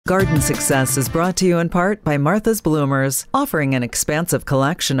Garden Success is brought to you in part by Martha's Bloomers, offering an expansive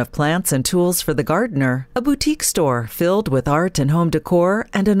collection of plants and tools for the gardener, a boutique store filled with art and home decor,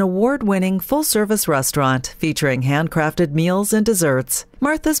 and an award-winning full-service restaurant featuring handcrafted meals and desserts.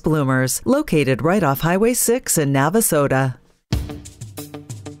 Martha's Bloomers, located right off Highway 6 in Navasota.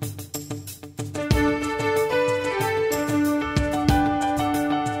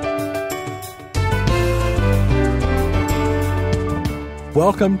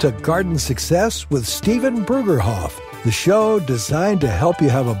 Welcome to Garden Success with Stephen Brueggerhoff, the show designed to help you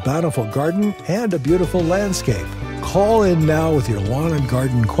have a bountiful garden and a beautiful landscape. Call in now with your lawn and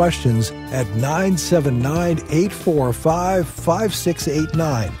garden questions at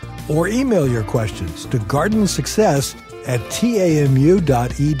 979-845-5689 or email your questions to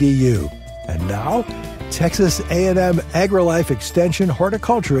gardensuccess@tamu.edu. And now, Texas A&M AgriLife Extension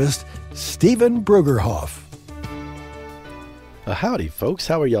horticulturist Stephen Brueggerhoff. Howdy, folks.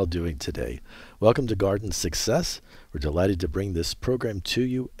 How are y'all doing today? Welcome to Garden Success. We're delighted to bring this program to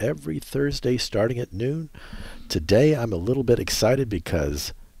you every Thursday starting at noon. Today, I'm a little bit excited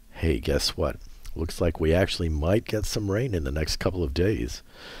because, hey, guess what? Looks like we actually might get some rain in the next couple of days.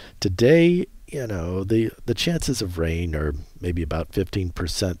 Today, you know, the chances of rain are maybe about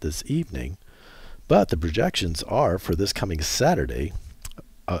 15% this evening, but the projections are for this coming Saturday,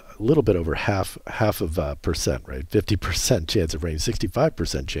 a little bit over half of percent, right? 50% chance of rain,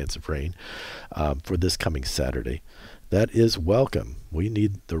 65% chance of rain for this coming Saturday. That is welcome. We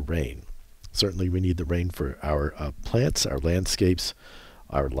need the rain. Certainly we need the rain for our plants, our landscapes,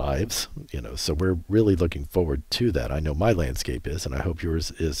 our lives, you know, so we're really looking forward to that. I know my landscape is, and I hope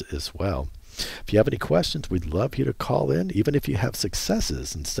yours is as well. If you have any questions, we'd love you to call in, even if you have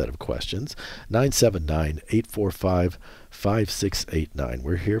successes instead of questions. 979-845-5689.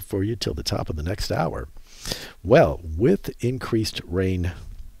 We're here for you till the top of the next hour. Well, with increased rain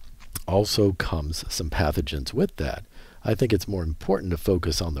also comes some pathogens with that. I think it's more important to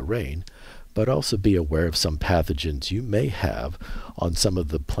focus on the rain, but also be aware of some pathogens you may have on some of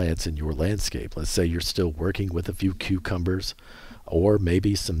the plants in your landscape. Let's say you're still working with a few cucumbers, or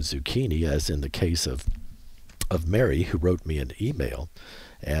maybe some zucchini, as in the case of Mary, who wrote me an email.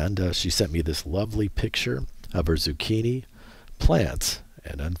 And she sent me this lovely picture of her zucchini plants.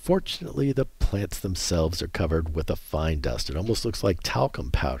 And unfortunately, the plants themselves are covered with a fine dust. It almost looks like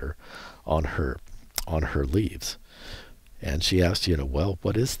talcum powder on her leaves. And she asked, you know, well,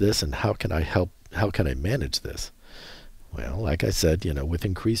 what is this and how can I help? How can I manage this? Well, like I said, you know, with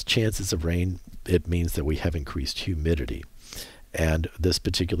increased chances of rain, it means that we have increased humidity. And this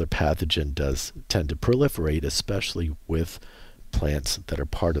particular pathogen does tend to proliferate, especially with plants that are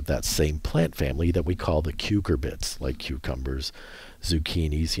part of that same plant family that we call the cucurbits, like cucumbers,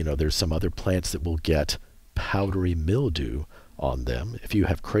 zucchinis. You know, there's some other plants that will get powdery mildew on them. If you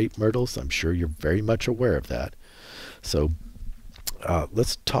have crepe myrtles, I'm sure you're very much aware of that. So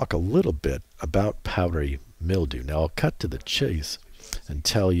let's talk a little bit about powdery mildew. Now, I'll cut to the chase and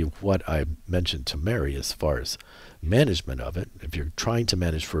tell you what I mentioned to Mary as far as management of it. If you're trying to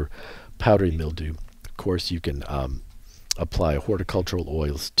manage for powdery mildew, of course you can apply horticultural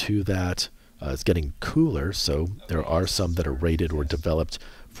oils to that. It's getting cooler, so there are some that are rated or developed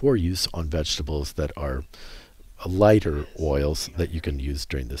for use on vegetables that are lighter oils that you can use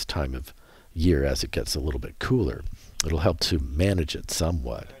during this time of year as it gets a little bit cooler. It'll help to manage it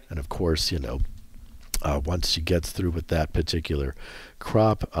somewhat. And of course, you know, once she gets through with that particular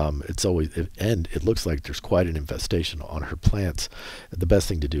crop, it looks like there's quite an infestation on her plants. The best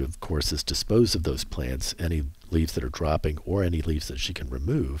thing to do, of course, is dispose of those plants, any leaves that are dropping or any leaves that she can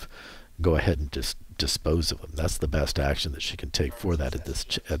remove. Go ahead and just dispose of them. That's the best action that she can take for that at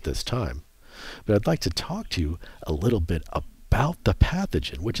this time. But I'd like to talk to you a little bit about the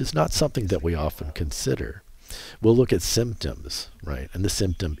pathogen, which is not something that we often consider. We'll look at symptoms, right? And the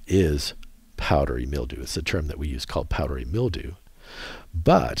symptom is powdery mildew. It's a term that we use called powdery mildew.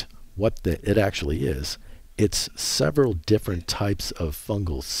 But what it actually is, it's several different types of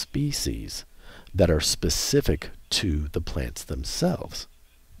fungal species that are specific to the plants themselves.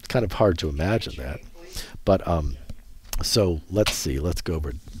 It's kind of hard to imagine that. But so let's see. Let's go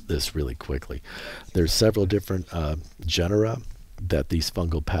over this really quickly. There's several different genera that these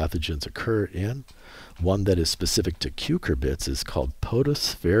fungal pathogens occur in. One that is specific to cucurbits is called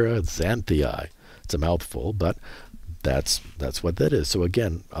Podosphaera xanthii. It's a mouthful, but that's what that is. So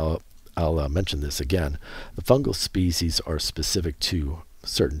again, I'll mention this again. The fungal species are specific to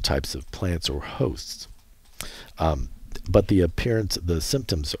certain types of plants or hosts, but the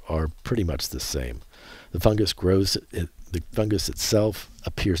symptoms are pretty much the same. The fungus grows. The fungus itself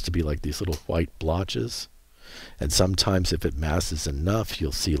appears to be like these little white blotches. And sometimes if it masses enough,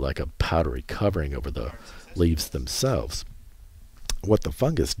 you'll see like a powdery covering over the leaves themselves. What the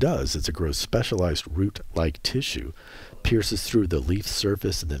fungus does is it grows specialized root-like tissue, pierces through the leaf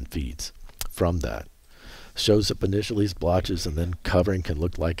surface, and then feeds from that. Shows up initially as blotches, and then covering can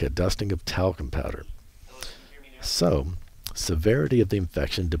look like a dusting of talcum powder. So, severity of the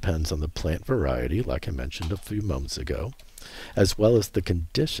infection depends on the plant variety, like I mentioned a few moments ago, as well as the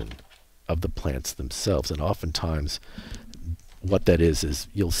condition of the plants themselves. And oftentimes, what that is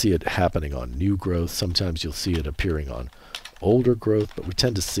you'll see it happening on new growth. Sometimes you'll see it appearing on older growth, but we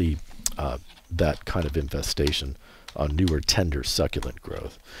tend to see that kind of infestation on newer, tender, succulent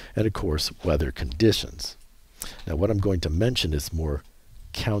growth. And of course, weather conditions. Now, what I'm going to mention is more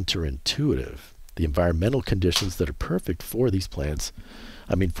counterintuitive. The environmental conditions that are perfect for these plants,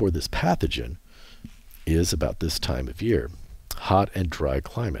 for this pathogen, is about this time of year. Hot and dry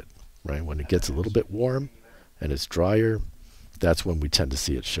climate, right? When it gets a little bit warm and it's drier, that's when we tend to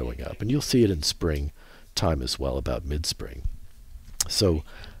see it showing up. And you'll see it in spring time as well, about mid-spring. So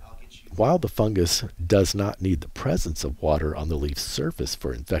while the fungus does not need the presence of water on the leaf surface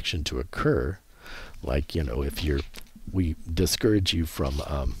for infection to occur, like, if we discourage you from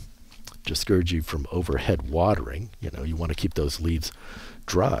overhead watering, you want to keep those leaves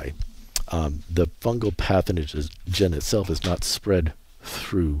dry. The fungal pathogen itself is not spread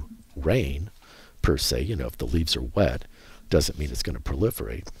through rain per se. If the leaves are wet, doesn't mean it's going to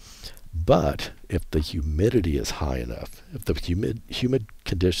proliferate. But if the humidity is high enough, if the humid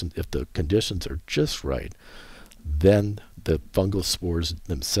conditions, if the conditions are just right, then the fungal spores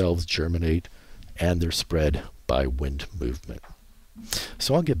themselves germinate and they're spread by wind movement.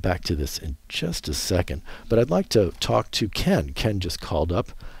 So I'll get back to this in just a second, but I'd like to talk to Ken. Ken just called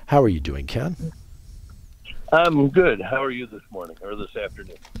up. How are you doing, Ken? I'm good. How are you this morning or this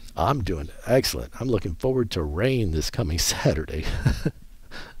afternoon? I'm doing excellent. I'm looking forward to rain this coming Saturday.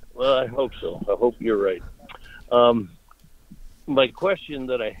 Well, I hope so. I hope you're right. My question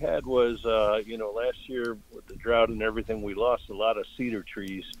that I had was, last year with the drought and everything, we lost a lot of cedar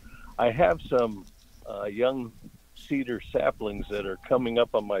trees. I have some young cedar saplings that are coming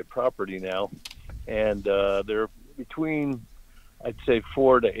up on my property now, and they're between, I'd say,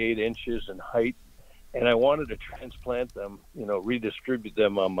 4 to 8 inches in height, and I wanted to transplant them, redistribute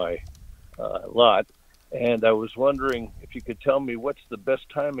them on my lot. And I was wondering if you could tell me what's the best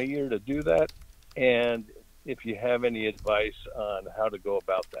time of year to do that, and if you have any advice on how to go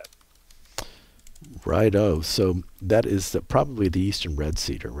about that. Righto. So that is probably the eastern red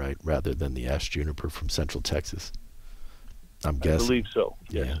cedar, right, rather than the ash juniper from central Texas, I'm guessing. I believe so.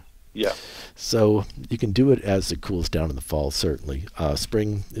 Yeah. Yeah. So you can do it as it cools down in the fall, certainly.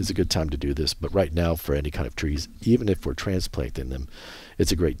 Spring is a good time to do this, but right now for any kind of trees, even if we're transplanting them,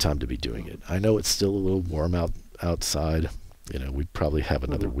 it's a great time to be doing it. I know it's still a little warm outside. We probably have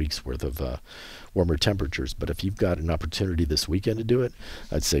another week's worth of warmer temperatures, but if you've got an opportunity this weekend to do it,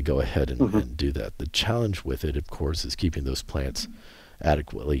 I'd say go ahead and do that. The challenge with it, of course, is keeping those plants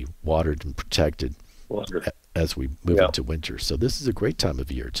adequately watered and protected as we move into winter. So this is a great time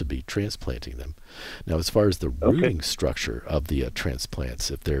of year to be transplanting them. Now, as far as the rooting structure of the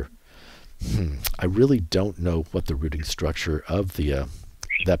transplants, if they're, I really don't know what the rooting structure of the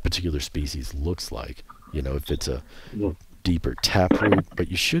that particular species looks like. If it's a deeper taproot, but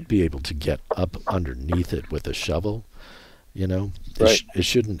you should be able to get up underneath it with a shovel. It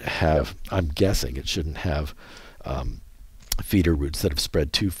shouldn't have. I'm guessing it shouldn't have feeder roots that have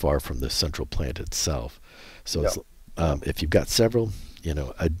spread too far from the central plant itself. So if you've got several,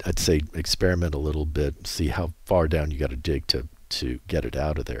 I'd say experiment a little bit, see how far down you got to dig to get it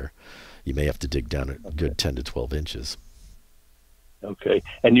out of there. You may have to dig down a good 10 to 12 inches. Okay.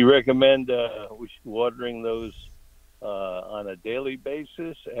 And you recommend watering those on a daily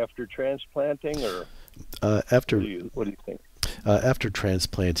basis after transplanting, or what do you think? After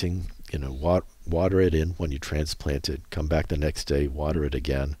transplanting, water it in when you transplant it. Come back the next day, water it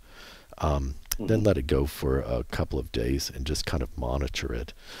again. Then let it go for a couple of days and just kind of monitor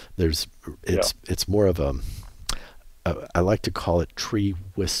it. It's more of a I like to call it tree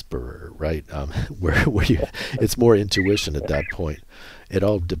whisperer, right? Where it's more intuition at that point. It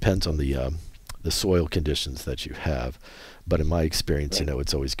all depends on the soil conditions that you have. But in my experience,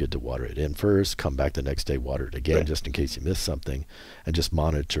 it's always good to water it in first, come back the next day, water it again, just in case you miss something, and just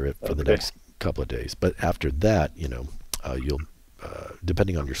monitor it for the next couple of days. But after that, you'll,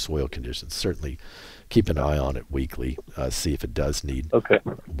 depending on your soil conditions, certainly keep an eye on it weekly, see if it does need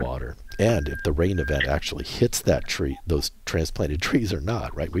water. And if the rain event actually hits that tree, those transplanted trees or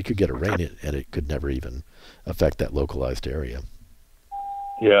not, right? We could get a rain and it could never even affect that localized area.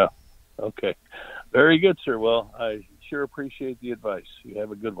 Yeah. Okay. Very good, sir. Well, I sure appreciate the advice. You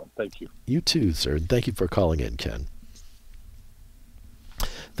have a good one. Thank you. You too, sir. And thank you for calling in, Ken.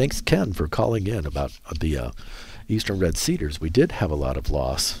 Thanks, Ken, for calling in about the eastern red cedars. We did have a lot of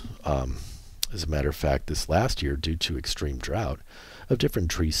loss, as a matter of fact, this last year due to extreme drought of different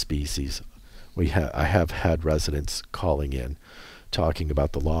tree species. I have had residents calling in talking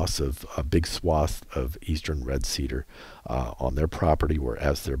about the loss of a big swath of eastern red cedar on their property, where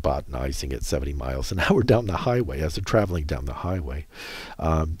as they're botanizing at 70 miles an hour down the highway, as they're traveling down the highway.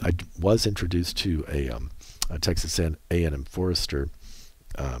 I was introduced to a Texas A&M forester,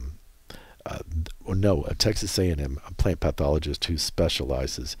 a Texas A&M plant pathologist who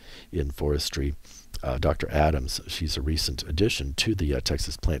specializes in forestry, Dr. Adams. She's a recent addition to the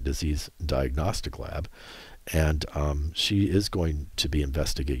Texas Plant Disease Diagnostic Lab. And she is going to be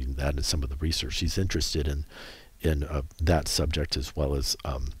investigating that and some of the research. She's interested in that subject, as well as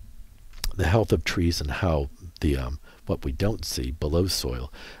the health of trees and how the what we don't see below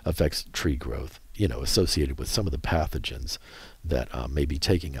soil affects tree growth, associated with some of the pathogens that may be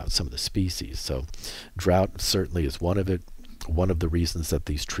taking out some of the species. So drought certainly is one of it. One of the reasons that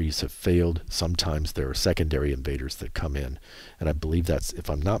these trees have failed. Sometimes there are secondary invaders that come in, and I believe that's, if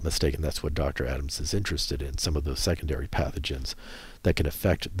I'm not mistaken, that's what Dr. Adams is interested in, some of those secondary pathogens that can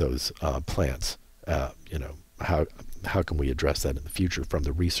affect those plants. How can we address that in the future from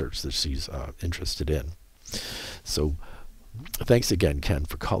the research that she's interested in? So thanks again, Ken,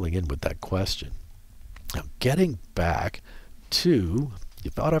 for calling in with that question. Now, getting back to, you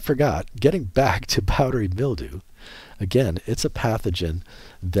thought I forgot, getting back to powdery mildew. Again, it's a pathogen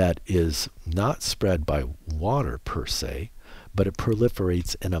that is not spread by water per se, but it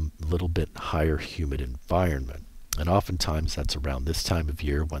proliferates in a little bit higher humid environment. And oftentimes that's around this time of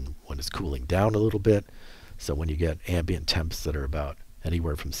year when it's cooling down a little bit. So when you get ambient temps that are about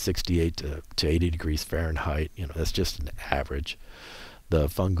anywhere from 68 to 80 degrees Fahrenheit, that's just an average. The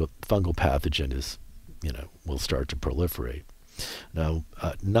fungal pathogen is, will start to proliferate. Now,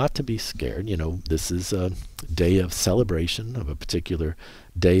 not to be scared, this is a day of celebration of a particular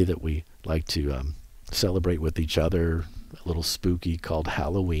day that we like to celebrate with each other, a little spooky, called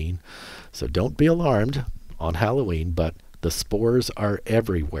Halloween. So don't be alarmed on Halloween, but the spores are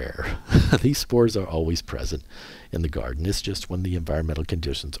everywhere. These spores are always present in the garden. It's just when the environmental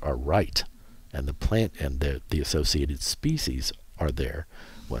conditions are right and the plant and the associated species are there.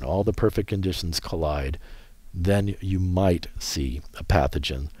 When all the perfect conditions collide, then you might see a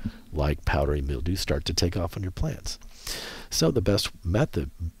pathogen like powdery mildew start to take off on your plants. So the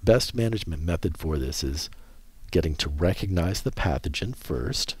best management method for this is getting to recognize the pathogen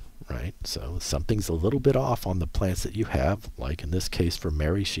first, right? So something's a little bit off on the plants that you have, like in this case for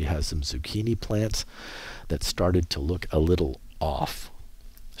Mary, she has some zucchini plants that started to look a little off.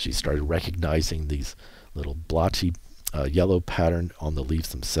 She started recognizing these little blotchy yellow pattern on the leaves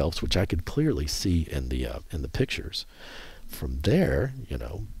themselves, which I could clearly see in the pictures. From there,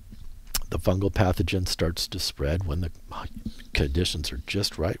 the fungal pathogen starts to spread when the conditions are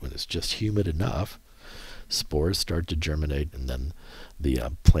just right, when it's just humid enough. Spores start to germinate, and then the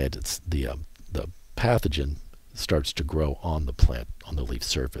pathogen starts to grow on the plant, on the leaf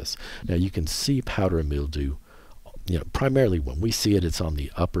surface. Now you can see powdery mildew. Primarily when we see it, it's on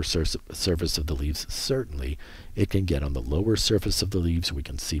the upper surface of the leaves. Certainly, it can get on the lower surface of the leaves. We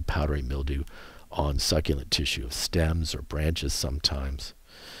can see powdery mildew on succulent tissue of stems or branches sometimes.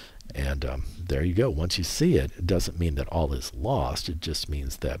 And there you go. Once you see it, it doesn't mean that all is lost. It just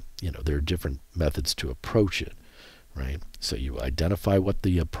means that, there are different methods to approach it, right? So you identify what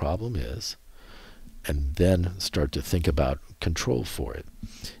the problem is, and then start to think about control for it.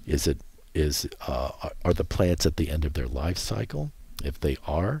 Are the plants at the end of their life cycle? If they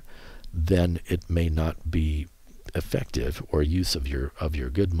are, then it may not be effective or use of your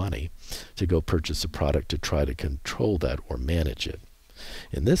good money to go purchase a product to try to control that or manage it.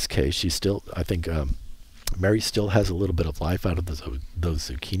 In this case, I think Mary still has a little bit of life out of those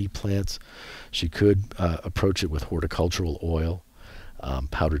zucchini plants. She could approach it with horticultural oil.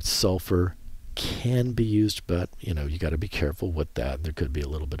 Powdered sulfur can be used, but you got to be careful with that. There could be a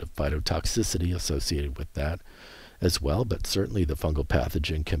little bit of phytotoxicity associated with that as well, but certainly the fungal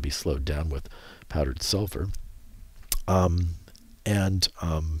pathogen can be slowed down with powdered sulfur. And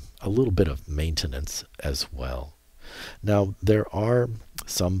a little bit of maintenance as well. Now, there are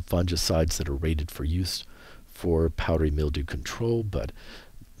some fungicides that are rated for use for powdery mildew control, but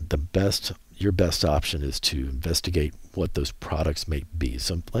your best option is to investigate what those products may be.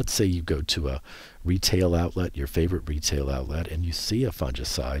 So let's say you go to a retail outlet, your favorite retail outlet, and you see a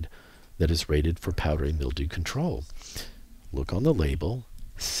fungicide that is rated for powdery mildew control. Look on the label,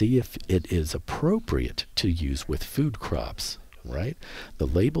 see if it is appropriate to use with food crops, right? The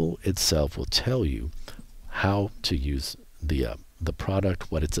label itself will tell you how to use the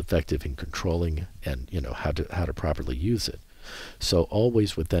product, what it's effective in controlling, and how to properly use it. So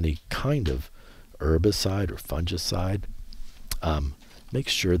always with any kind of herbicide or fungicide, make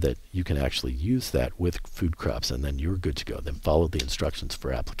sure that you can actually use that with food crops, and then you're good to go. Then follow the instructions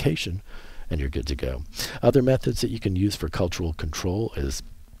for application, and you're good to go. Other methods that you can use for cultural control is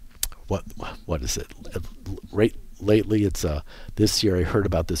what is it? Lately, it's this year I heard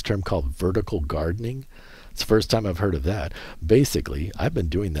about this term called vertical gardening. It's the first time I've heard of that. Basically, I've been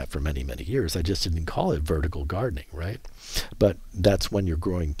doing that for many, many years. I just didn't call it vertical gardening, right? But that's when you're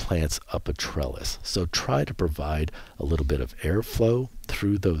growing plants up a trellis. So try to provide a little bit of airflow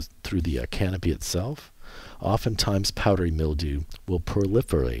through the canopy itself. Oftentimes, powdery mildew will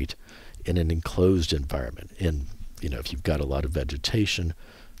proliferate in an enclosed environment. If you've got a lot of vegetation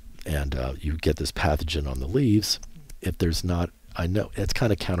and you get this pathogen on the leaves, if there's not, I know it's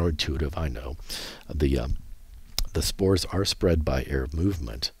kind of counterintuitive, I know. The spores are spread by air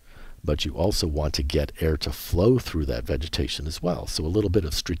movement, but you also want to get air to flow through that vegetation as well. So a little bit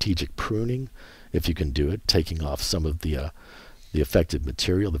of strategic pruning, if you can do it, taking off some of the affected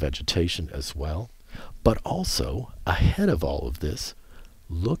material, the vegetation as well. But also, ahead of all of this,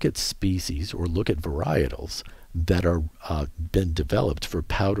 look at species or look at varietals that are been developed for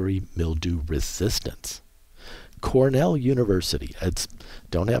powdery mildew resistance. Cornell University,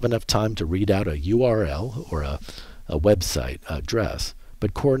 don't have enough time to read out a URL or a website address,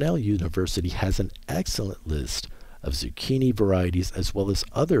 but Cornell University has an excellent list of zucchini varieties as well as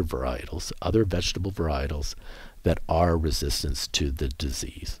other varietals, other vegetable varietals that are resistant to the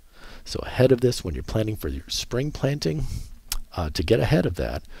disease. So ahead of this, when you're planning for your spring planting, to get ahead of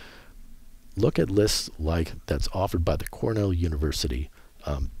that, look at lists like that's offered by the Cornell University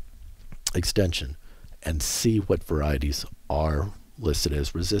extension and see what varieties are listed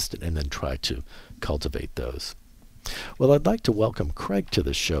as resistant, and then try to cultivate those. Well, I'd like to welcome Craig to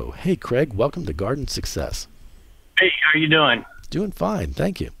the show. Hey, Craig, welcome to Garden Success. Hey, how are you doing? Doing fine,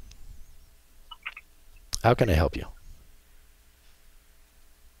 thank you. How can I help you?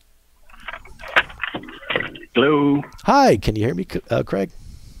 Hello. Hi, can you hear me, Craig?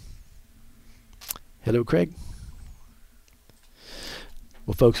 Hello, Craig.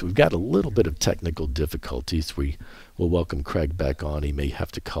 Well, folks, we've got a little bit of technical difficulties. We will welcome Craig back on. He may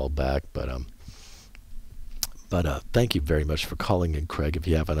have to call back, but thank you very much for calling in, Craig. If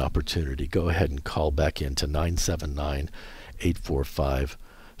you have an opportunity, go ahead and call back in to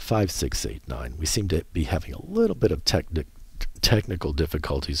 979-845-5689. We seem to be having a little bit of technical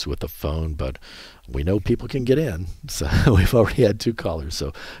difficulties with the phone, but we know people can get in. So we've already had 2 callers.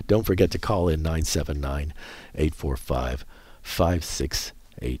 So don't forget to call in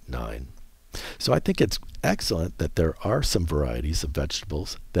 979-845-5689. So I think it's excellent that there are some varieties of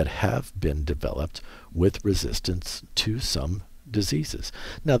vegetables that have been developed with resistance to some diseases.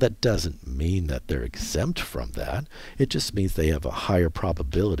 Now, that doesn't mean that they're exempt from that. It just means they have a higher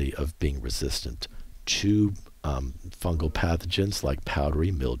probability of being resistant to fungal pathogens like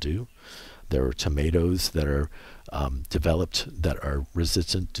powdery mildew. There are tomatoes that are developed that are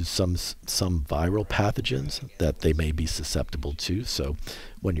resistant to some viral pathogens that they may be susceptible to. So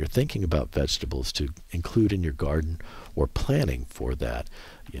when you're thinking about vegetables to include in your garden or planning for that,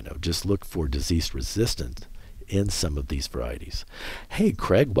 just look for disease resistance in some of these varieties. Hey,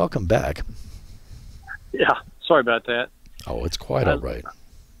 Craig, welcome back. Yeah, sorry about that. Oh, it's quite all right.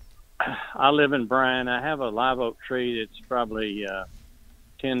 I live in Bryan. I have a live oak tree that's probably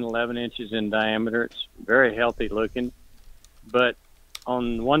 10, 11 inches in diameter. It's very healthy looking. But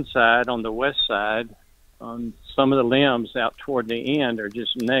on one side, on the west side, on some of the limbs out toward the end are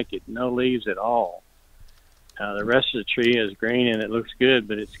just naked, no leaves at all. The rest of the tree is green and it looks good,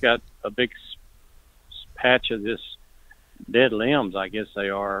 but it's got a big patch of this dead limbs, I guess they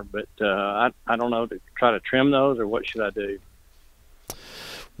are. But I don't know, to try to trim those, or what should I do?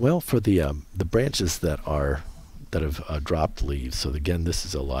 Well, for the branches that have dropped leaves, so again, this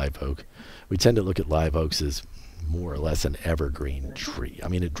is a live oak. We tend to look at live oaks as more or less an evergreen tree. I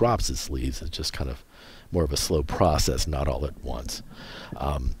mean, it drops its leaves. It's just kind of more of a slow process, not all at once.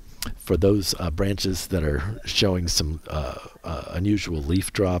 For those branches that are showing some unusual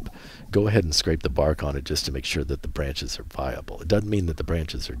leaf drop, go ahead and scrape the bark on it just to make sure that the branches are viable. It doesn't mean that the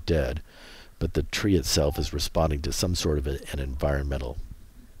branches are dead, but the tree itself is responding to some sort of an environmental,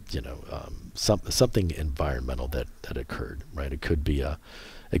 something environmental that occurred, right? It could be a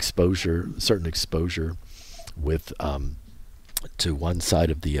certain exposure with to one side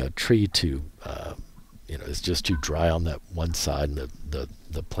of the tree to it's just too dry on that one side, and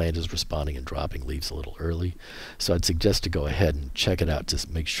the plant is responding and dropping leaves a little early. So I'd suggest to go ahead and check it out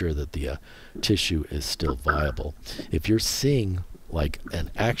to make sure that the tissue is still viable. If you're seeing like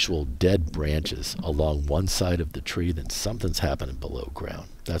an actual dead branches along one side of the tree, then something's happening below ground.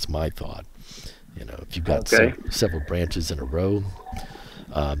 That's my thought. If you've got several branches in a row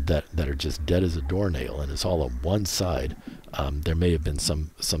that are just dead as a doornail and it's all on one side, there may have been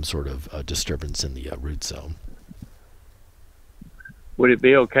some sort of disturbance in the root zone. Would it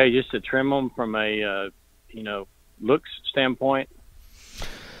be okay just to trim them from a looks standpoint?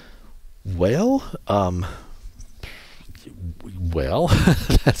 Well,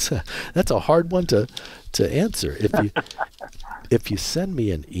 that's a hard one to answer. If you send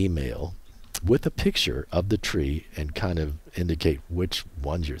me an email with a picture of the tree and kind of indicate which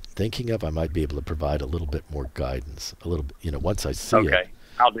ones you're thinking of, I might be able to provide a little bit more guidance. A little bit, once I see it. Okay,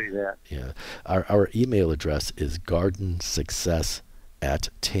 I'll do that. Yeah, our email address is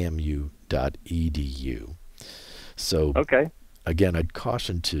gardensuccess@tamu.edu. So again, I'd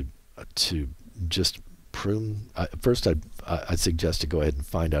caution to just prune. First, I'd suggest to go ahead and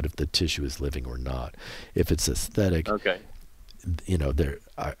find out if the tissue is living or not. If it's aesthetic,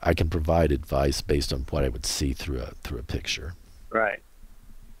 I can provide advice based on what I would see through a picture. Right.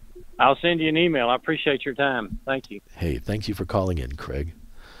 I'll send you an email. I appreciate your time. Thank you. Hey, thank you for calling in, Craig.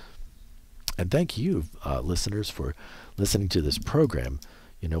 And thank you, listeners, for listening to this program.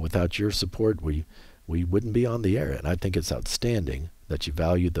 Without your support, we wouldn't be on the air. And I think it's outstanding that you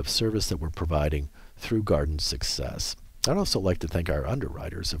value the service that we're providing through Garden Success. I'd also like to thank our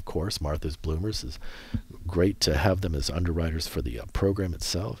underwriters, of course. Martha's Bloomers is great to have them as underwriters for the program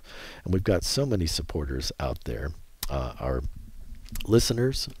itself. And we've got so many supporters out there, our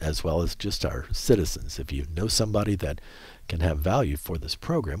listeners as well as just our citizens. If you know somebody that can have value for this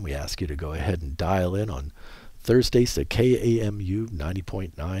program, we ask you to go ahead and dial in on Thursdays at KAMU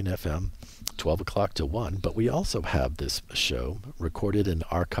 90.9 FM, 12 o'clock to 1. But we also have this show recorded and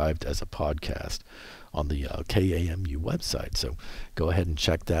archived as a podcast on the KAMU website. So go ahead and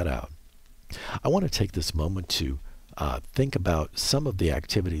check that out. I want to take this moment to think about some of the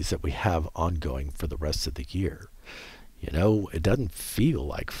activities that we have ongoing for the rest of the year. It doesn't feel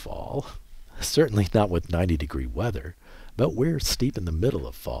like fall, certainly not with 90-degree weather, but we're steep in the middle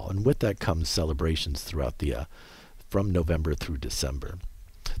of fall, and with that comes celebrations throughout from November through December.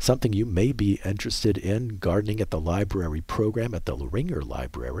 Something you may be interested in, gardening at the library program at the Ringer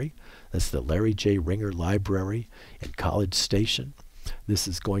Library. That's the Larry J. Ringer Library in College Station. This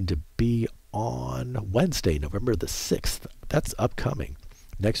is going to be on Wednesday, November the 6th. That's upcoming.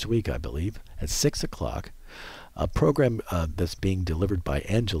 Next week, I believe, at 6 o'clock. A program that's being delivered by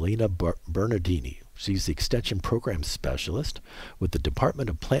Angelina Bernardini. She's the Extension Program Specialist with the Department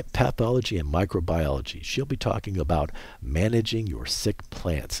of Plant Pathology and Microbiology. She'll be talking about managing your sick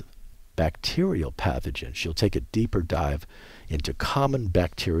plants, bacterial pathogens. She'll take a deeper dive into common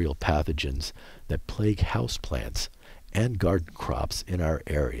bacterial pathogens that plague houseplants and garden crops in our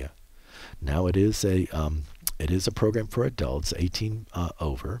area. Now it is a program for adults 18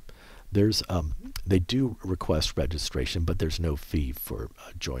 over. They do request registration, but there's no fee for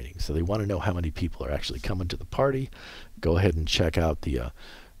joining. So they want to know how many people are actually coming to the party. Go ahead and check out the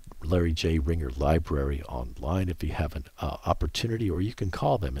Larry J. Ringer Library online if you have an opportunity, or you can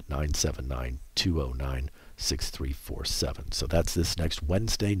call them at 979-209-6347. So that's this next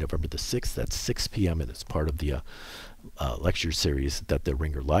Wednesday, November the 6th. That's 6 p.m. and it's part of the lecture series that the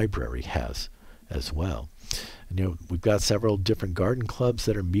Ringer Library has as well. And, we've got several different garden clubs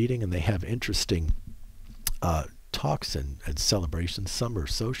that are meeting, and they have interesting talks and celebrations. Some are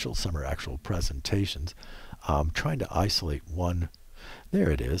social, some are actual presentations. Trying to isolate one. There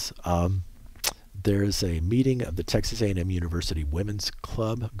it is. There's a meeting of the Texas A&M University Women's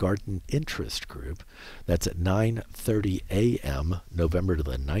Club Garden Interest Group. That's at 9:30 a.m. November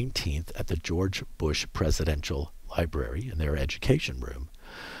the 19th at the George Bush Presidential Library in their education room.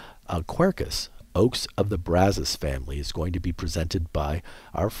 Quercus, Oaks of the Brazos family, is going to be presented by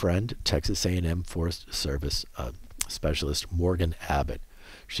our friend, Texas A&M Forest Service Specialist Morgan Abbott.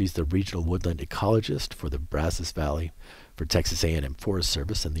 She's the regional woodland ecologist for the Brazos Valley for Texas A&M Forest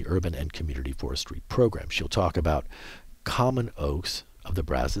Service and the Urban and Community Forestry Program. She'll talk about common oaks of the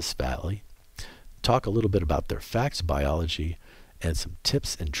Brazos Valley, talk a little bit about their facts, biology, and some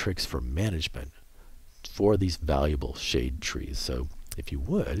tips and tricks for management for these valuable shade trees. So if you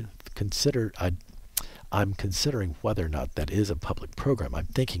would, consider, I'm considering whether or not that is a public program. I'm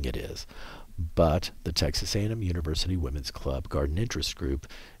thinking it is. But the Texas A&M University Women's Club Garden Interest Group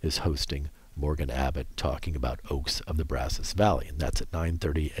is hosting Morgan Abbott talking about oaks of the Brazos Valley. And that's at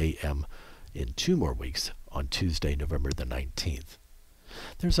 9:30 a.m. in 2 more weeks on Tuesday, November the 19th.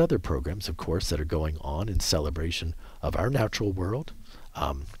 There's other programs, of course, that are going on in celebration of our natural world.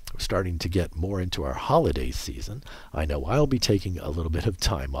 We're starting to get more into our holiday season. I know I'll be taking a little bit of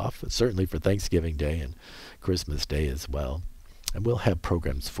time off, certainly for Thanksgiving Day and Christmas Day as well. And we'll have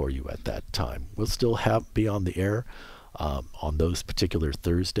programs for you at that time. We'll still be on the air on those particular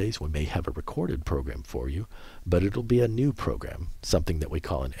Thursdays. We may have a recorded program for you, but it'll be a new program, something that we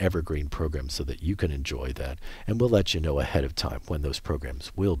call an evergreen program, so that you can enjoy that. And we'll let you know ahead of time when those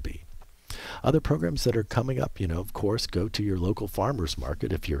programs will be. Other programs that are coming up, of course, go to your local farmers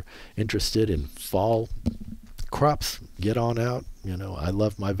market. If you're interested in fall crops, get on out. I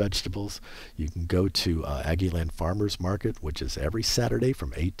love my vegetables. You can go to Aggieland Farmers Market, which is every Saturday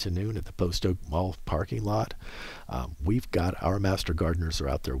from 8 to noon at the Post Oak Mall parking lot. We've got our master gardeners are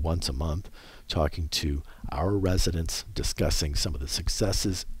out there once a month talking to our residents, discussing some of the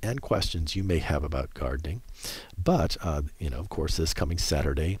successes and questions you may have about gardening. But, of course, this coming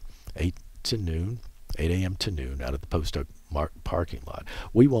Saturday, 8 a.m. to noon out at the Post Oak parking lot.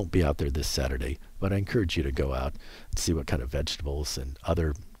 We won't be out there this Saturday, but I encourage you to go out and see what kind of vegetables and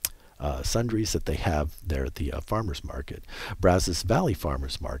other sundries that they have there at the farmers market. Brazos Valley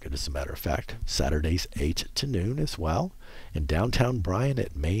Farmers Market, as a matter of fact, Saturdays 8 to noon as well, in downtown Bryan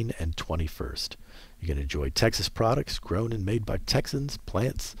at Main and 21st. You can enjoy Texas products grown and made by Texans,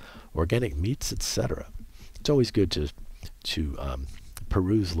 plants, organic meats, etc. It's always good to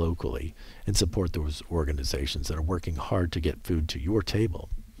peruse locally and support those organizations that are working hard to get food to your table.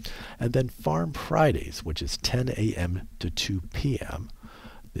 And then Farm Fridays, which is 10 a.m. to 2 p.m.,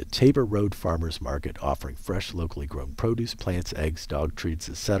 the Tabor Road Farmers Market, offering fresh, locally grown produce, plants, eggs, dog treats,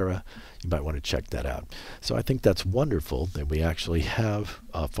 etc. You might want to check that out. So I think that's wonderful that we actually have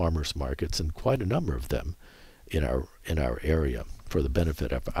farmers markets, and quite a number of them in our area, for the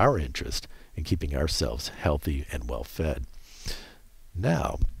benefit of our interest in keeping ourselves healthy and well fed.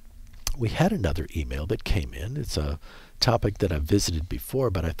 Now, we had another email that came in. It's a topic that I've visited before,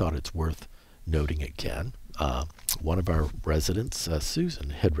 but I thought it's worth noting again. One of our residents, Susan,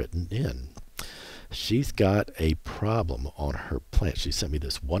 had written in. She's got a problem on her plant. She sent me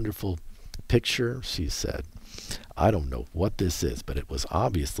this wonderful picture. She said, I don't know what this is, but it was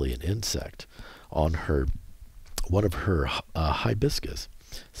obviously an insect on one of her hibiscus.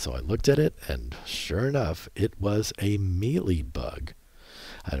 So I looked at it, and sure enough, it was a mealy bug.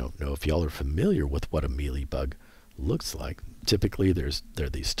 I don't know if y'all are familiar with what a mealy bug looks like. Typically, there are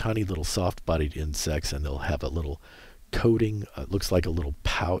these tiny little soft-bodied insects, and they'll have a little coating. It looks like a little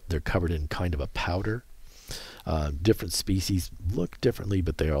powder. They're covered in kind of a powder. Different species look differently,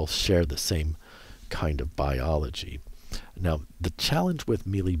 but they all share the same kind of biology. Now, the challenge with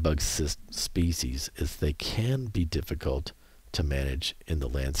mealybug species is they can be difficult to manage in the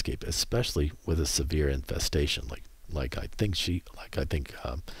landscape, especially with a severe infestation like I think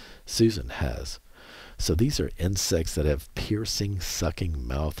Susan has. So these are insects that have piercing, sucking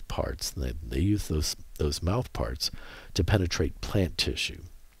mouth parts. They use those mouth parts to penetrate plant tissue.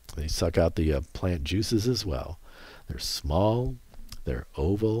 They suck out the plant juices as well. They're small, they're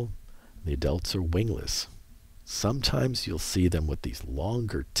oval, the adults are wingless. Sometimes you'll see them with these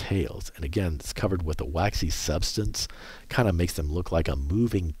longer tails, and again, it's covered with a waxy substance. Kind of makes them look like a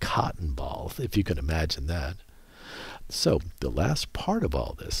moving cotton ball, if you can imagine that. So the last part of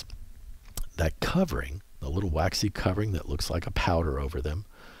all this, that covering, the little waxy covering that looks like a powder over them,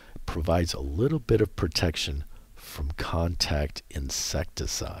 provides a little bit of protection from contact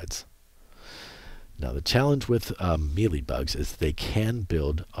insecticides. Now, the challenge with mealybugs is they can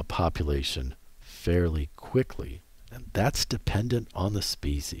build a population fairly quickly, and that's dependent on the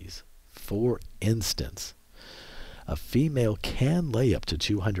species. For instance, a female can lay up to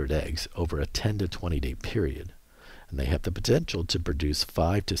 200 eggs over a 10 to 20 day period, and they have the potential to produce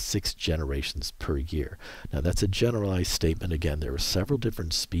 5 to 6 generations per year. Now, that's a generalized statement. Again, there are several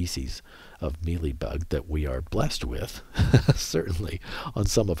different species of mealybug that we are blessed with, certainly on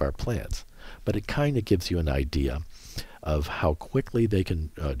some of our plants, but it kind of gives you an idea of how quickly they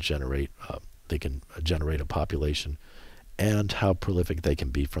can generate a population, and how prolific they can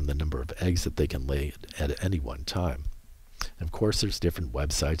be from the number of eggs that they can lay at any one time. And of course, there's different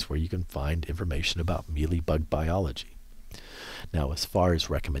websites where you can find information about mealybug biology. Now, as far as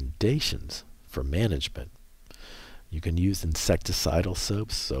recommendations for management, you can use insecticidal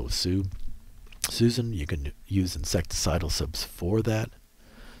soaps. So, Susan, you can use insecticidal soaps for that.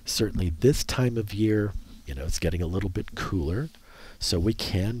 Certainly this time of year, it's getting a little bit cooler, so we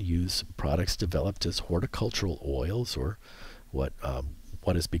can use products developed as horticultural oils, or what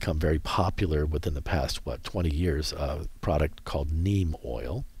has become very popular within the past 20 years, a product called neem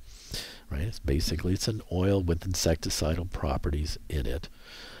oil. right? It's an oil with insecticidal properties in it.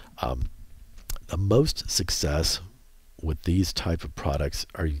 The most success with these type of products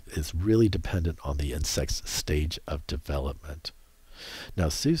is really dependent on the insect's stage of development. Now,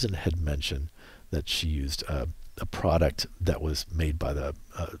 Susan had mentioned that she used a product that was made by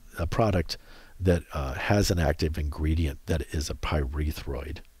a product that has an active ingredient that is a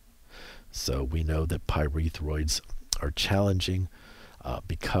pyrethroid. So we know that pyrethroids are challenging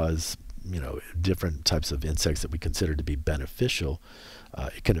because different types of insects that we consider to be beneficial,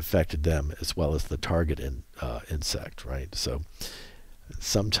 it can affect them as well as the target insect, right? So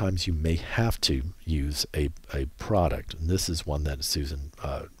sometimes you may have to use a product, and this is one that Susan,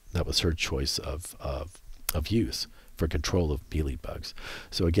 that was her choice of use for control of mealy bugs.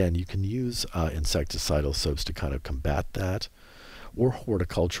 So again, you can use insecticidal soaps to kind of combat that, or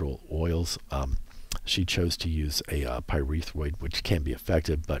horticultural oils. She chose to use a pyrethroid, which can be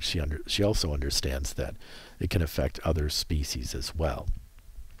effective, but she also understands that it can affect other species as well.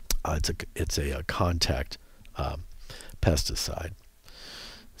 It's a contact pesticide,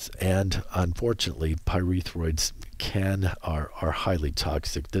 and unfortunately, pyrethroids are highly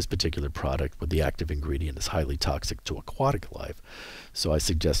toxic. This particular product with the active ingredient is highly toxic to aquatic life. So I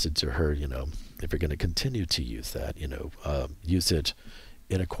suggested to her, if you're going to continue to use that, use it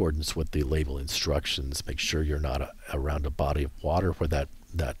in accordance with the label instructions. Make sure you're not around a body of water where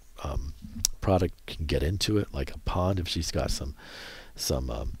that product can get into it, like a pond. If she's got some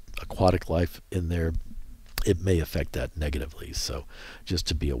aquatic life in there, it may affect that negatively. So just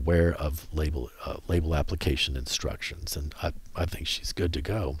to be aware of label application instructions, and I think she's good to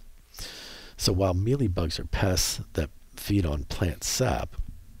go. So while mealybugs are pests that feed on plant sap,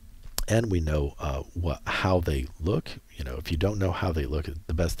 and we know how they look, if you don't know how they look,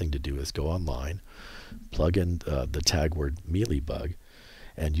 the best thing to do is go online, plug in the tag word mealybug,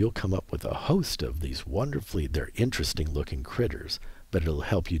 and you'll come up with a host of these they're interesting looking critters, but it'll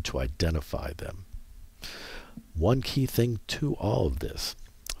help you to identify them. One key thing to all of this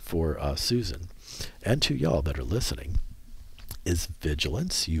for Susan and to y'all that are listening is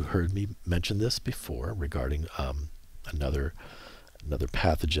vigilance. You heard me mention this before regarding another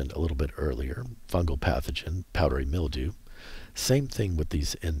pathogen a little bit earlier, fungal pathogen, powdery mildew. Same thing with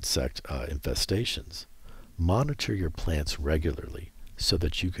these insect infestations. Monitor your plants regularly so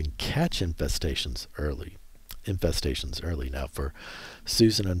that you can catch infestations early. Now for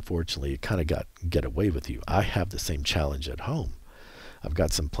Susan, unfortunately, it kind of get away with you. I have the same challenge at home. I've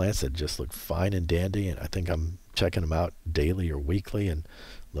got some plants that just look fine and dandy, and I think I'm checking them out daily or weekly, and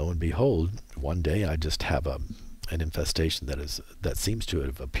lo and behold, one day I just have an infestation that seems to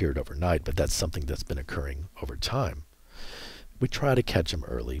have appeared overnight, but that's something that's been occurring over time. We try to catch them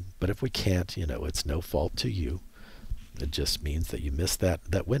early, but if we can't, it's no fault to you. It just means that you missed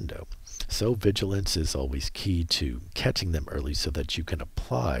that window. So vigilance is always key to catching them early so that you can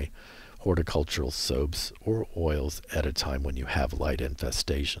apply horticultural soaps or oils at a time when you have light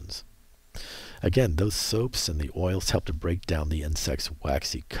infestations. Again, those soaps and the oils help to break down the insect's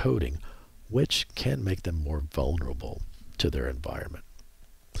waxy coating, which can make them more vulnerable to their environment.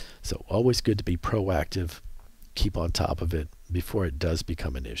 So always good to be proactive, keep on top of it before it does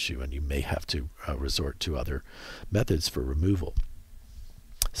become an issue, and you may have to resort to other methods for removal.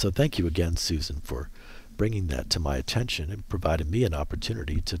 So thank you again, Susan, for bringing that to my attention and providing me an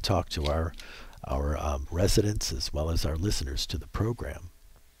opportunity to talk to our residents as well as our listeners to the program.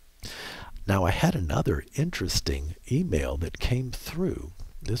 Now, I had another interesting email that came through.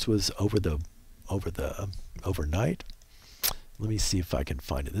 This was overnight. Let me see if I can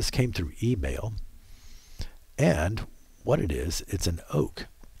find it. This came through email, and what it is, it's an oak.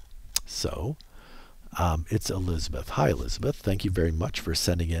 So it's Elizabeth. Hi, Elizabeth. Thank you very much for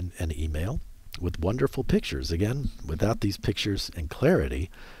sending in an email with wonderful pictures. Again, without these pictures and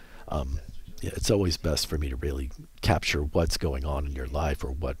clarity, it's always best for me to really capture what's going on in your life or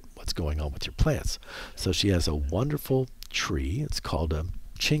what's going on with your plants. So she has a wonderful tree. It's called a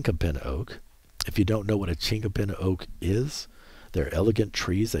chinkapin oak. If you don't know what a chinkapin oak is, they're elegant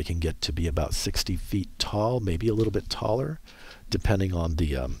trees. They can get to be about 60 feet tall, maybe a little bit taller, depending on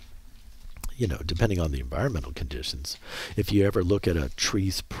the depending on the environmental conditions. If you ever look at a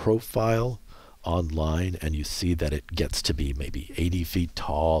tree's profile online and you see that it gets to be maybe 80 feet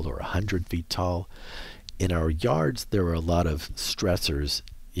tall or 100 feet tall, in our yards there are a lot of stressors,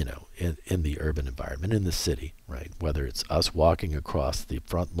 in the urban environment, in the city, right? Whether it's us walking across the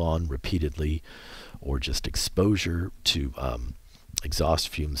front lawn repeatedly, or just exposure to exhaust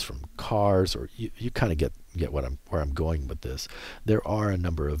fumes from cars, or you kind of get where I'm going with this. There are a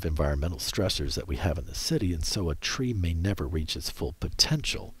number of environmental stressors that we have in the city, and so a tree may never reach its full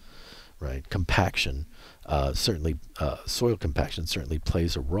potential, right? Compaction, certainly, soil compaction certainly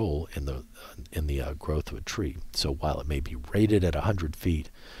plays a role in the growth of a tree. So while it may be rated at 100 feet,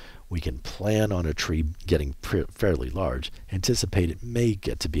 we can plan on a tree getting fairly large, anticipate it may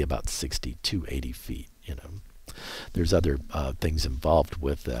get to be about 60 to 80 feet. There's other things involved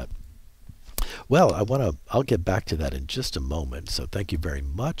with that. Well, I'll get back to that in just a moment. So thank you very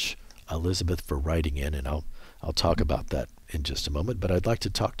much, Elizabeth, for writing in, and I'll talk about that in just a moment. But I'd like to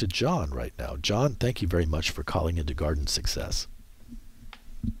talk to John right now. John, thank you very much for calling into Garden Success.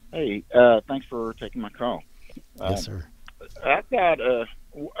 Hey, thanks for taking my call. Yes, sir. I've got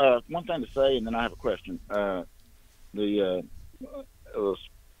one thing to say, and then I have a question. It was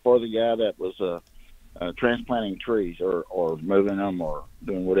for the guy that was transplanting trees or moving them or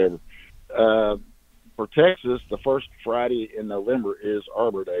doing whatever. For Texas, the first Friday in November is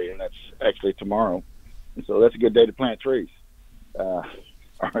Arbor Day, and that's actually tomorrow. And so that's a good day to plant trees.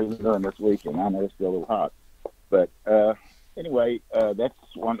 Even during this weekend, I know it's still a little hot, but anyway, that's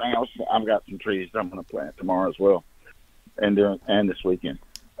one thing else. I've got some trees that I'm going to plant tomorrow as well, and this weekend.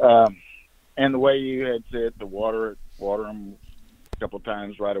 And the way you had said to water them a couple of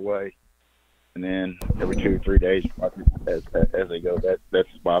times right away, and then every 2 or 3 days as they go. That's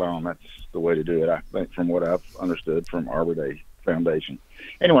spot on. That's the way to do it, I think, from what I've understood from Arbor Day Foundation.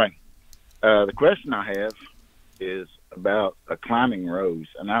 Anyway, the question I have is about a climbing rose,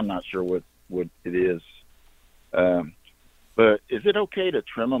 and I'm not sure what it is. But is it okay to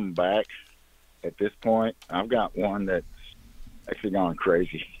trim them back at this point? I've got one that's actually gone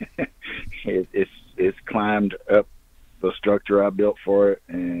crazy. It's climbed up the structure I built for it,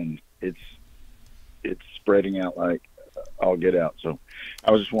 and it's spreading out like all get out. So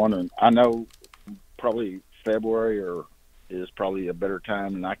I was just wondering, I know probably February is probably a better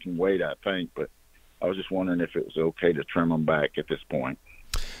time, and I can wait, I think, but I was just wondering if it was okay to trim them back at this point.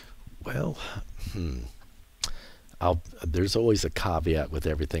 Well, there's always a caveat with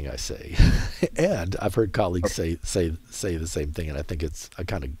everything I say. And I've heard colleagues say the same thing, and I think I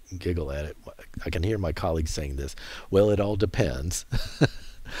kind of giggle at it. I can hear my colleagues saying this. Well, it all depends.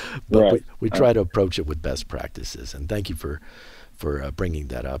 But right. we try to approach it with best practices, and thank you for bringing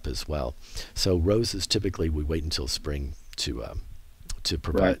that up as well. So roses, typically we wait until spring to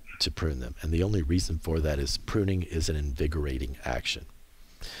prune them, and the only reason for that is pruning is an invigorating action.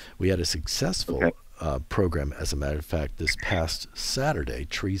 We had a successful program, as a matter of fact, this past Saturday,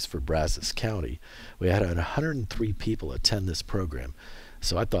 Trees for Brazos County. We had 103 people attend this program,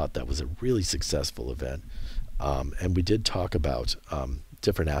 so I thought that was a really successful event. And we did talk about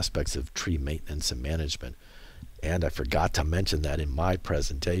different aspects of tree maintenance and management. And I forgot to mention that in my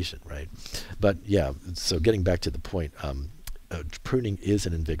presentation, right? But yeah, so getting back to the point, pruning is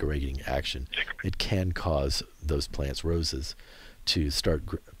an invigorating action. It can cause those plants, roses, to start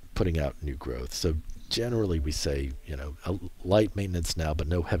putting out new growth. So generally we say, a light maintenance now, but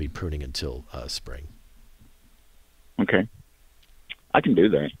no heavy pruning until spring. Okay. I can do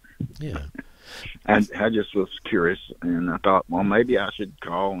that. Yeah. And I just was curious, and I thought, well, maybe I should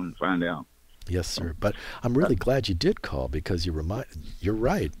call and find out. Yes, sir. But I'm really glad you did call, because you're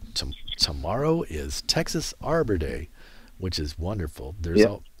right. Tomorrow is Texas Arbor Day, which is wonderful. There's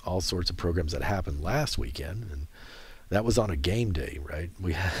all sorts of programs that happened last weekend, and that was on a game day, right?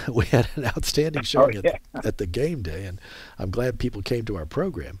 We had an outstanding showing at the game day, and I'm glad people came to our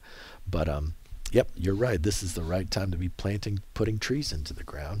program. But yep, you're right. This is the right time to be putting trees into the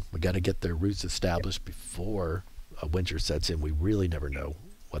ground. We got to get their roots established before a winter sets in. We really never know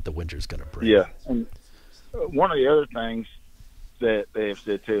what the winter's going to bring. Yeah, and one of the other things that they have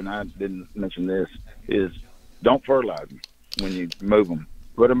said too, and I didn't mention this, is don't fertilize them when you move them.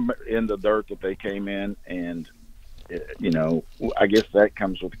 Put them in the dirt that they came in, and I guess that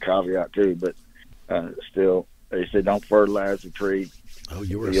comes with a caveat too. But still, they said don't fertilize the tree. Oh,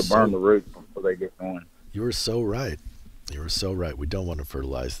 you'll burn the roots before they get going. You were so right. You were so right. We don't want to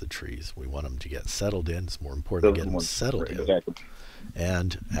fertilize the trees. We want them to get settled in. It's more important to get them settled in. Exactly.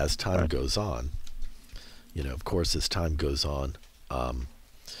 And as time goes on, of course, as time goes on,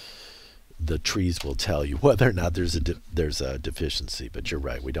 the trees will tell you whether or not there's a deficiency. But you're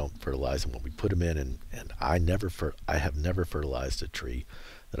right. We don't fertilize them when we put them in, and I have never fertilized a tree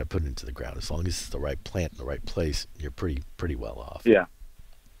that I put into the ground. As long as it's the right plant in the right place, you're pretty well off. Yeah.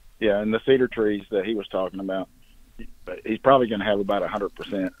 Yeah, and the cedar trees that he was talking about, he's probably going to have about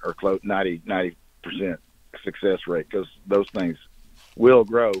 100% or close 90% success rate, because those things will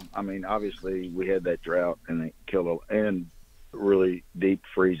grow. I mean, obviously we had that drought and it killed and really deep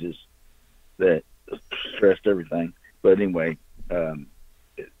freezes that stressed everything. But anyway,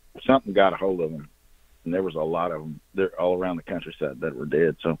 something got a hold of them, and there was a lot of them. They're all around the countryside that were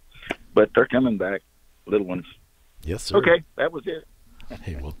dead. So but they're coming back, little ones. Yes, sir. Okay, that was it.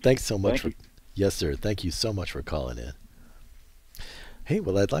 Hey, well, thanks so much. Thank you. Yes, sir. Thank you so much for calling in. Hey,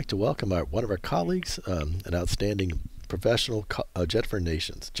 well, I'd like to welcome one of our colleagues, an outstanding professional, Jennifer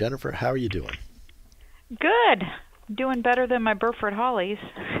Nations. Jennifer, how are you doing? Good. Doing better than my Burford hollies,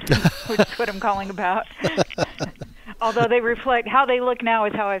 which is what I'm calling about. Although they reflect how they look now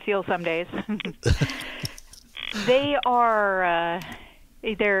is how I feel some days. They are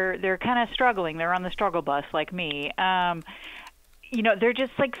they're kind of struggling. They're on the struggle bus like me. They're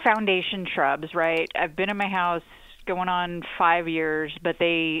just like foundation shrubs, right? I've been in my house going on 5 years, but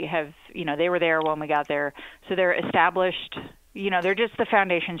they have, they were there when we got there. So they're established, they're just the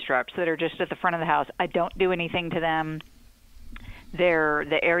foundation shrubs that are just at the front of the house. I don't do anything to them.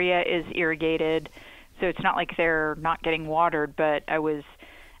 The area is irrigated, so it's not like they're not getting watered, but I was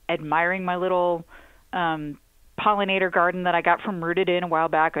admiring my little pollinator garden that I got from Rooted In a while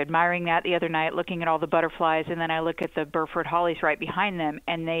back, admiring that the other night, looking at all the butterflies, and then I look at the Burford hollies right behind them,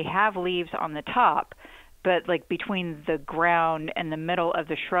 and they have leaves on the top, but like between the ground and the middle of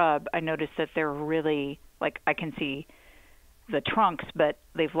the shrub, I noticed that they're really, like, I can see the trunks, but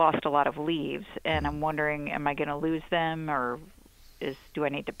they've lost a lot of leaves, and I'm wondering, am I going to lose them, or do I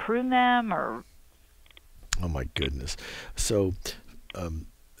need to prune them, or? Oh my goodness! So,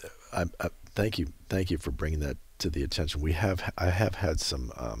 thank you for bringing that to the attention. I have had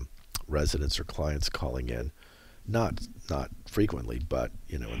some residents or clients calling in, not frequently, but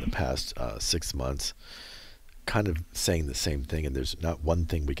in the past 6 months, kind of saying the same thing, and there's not one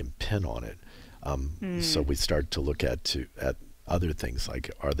thing we can pin on it. So we start to look at other things, like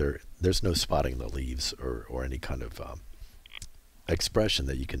there's no spotting the leaves or any kind of expression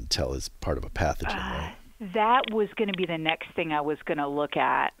that you can tell is part of a pathogen, right? That was going to be the next thing I was going to look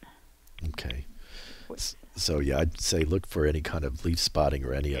at. Okay. So yeah, I'd say look for any kind of leaf spotting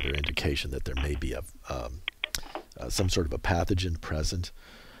or any other indication that there may be some sort of a pathogen present.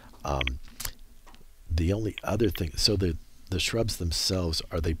 The only other thing, so the shrubs themselves,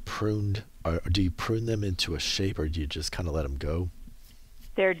 are they pruned? Do you prune them into a shape, or do you just kind of let them go?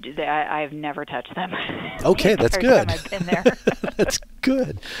 I've never touched them. Okay, that's good. I've been there. That's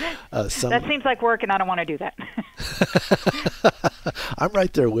good. That seems like work, and I don't want to do that. I'm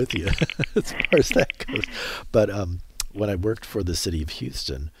right there with you as far as that goes. But when I worked for the city of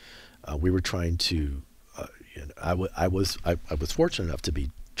Houston, we were trying to. I was fortunate enough to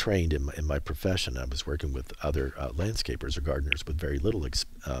be trained in my profession. I was working with other landscapers or gardeners with very little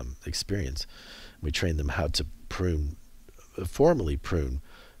experience. We trained them how to formally prune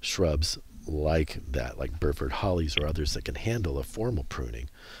shrubs like that, like Burford hollies or others that can handle a formal pruning,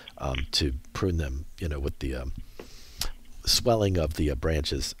 to prune them, with the swelling of the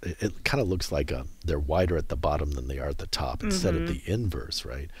branches. It kind of looks like they're wider at the bottom than they are at the top, instead of the inverse,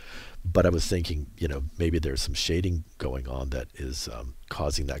 right? But I was thinking, maybe there's some shading going on that is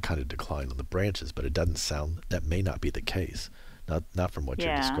causing that kind of decline on the branches, but it doesn't sound, that may not be the case, not from what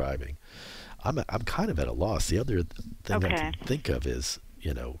you're describing. I'm kind of at a loss. The other thing I can think of is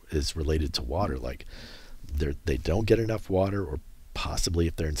related to water, like they don't get enough water, or possibly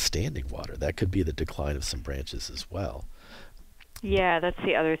if they're in standing water, that could be the decline of some branches as well. Yeah, that's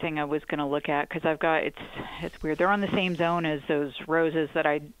the other thing I was going to look at, because I've got, it's weird. They're on the same zone as those roses that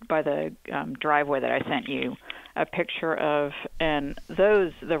by the driveway that I sent you a picture of, and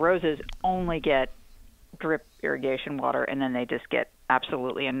the roses only get drip irrigation water, and then they just get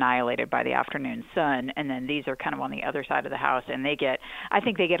absolutely annihilated by the afternoon sun. And then these are kind of on the other side of the house, and I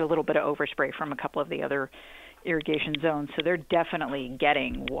think they get a little bit of overspray from a couple of the other irrigation zones, so they're definitely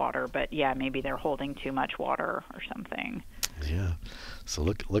getting water, but yeah, maybe they're holding too much water or something. Yeah, so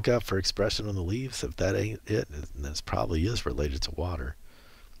look out for expression on the leaves. If that ain't it, this probably is related to water.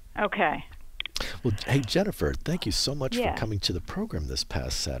 Okay. Well, hey Jennifer, thank you so much for coming to the program this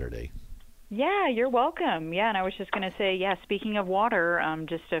past Saturday. Yeah, you're welcome. Yeah, and I was just going to say, speaking of water,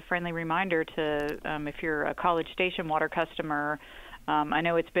 just a friendly reminder to, if you're a College Station water customer, I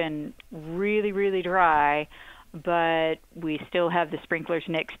know it's been really, really dry, but we still have the sprinklers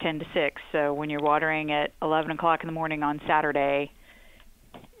nixed 10 to 6. So when you're watering at 11 o'clock in the morning on Saturday,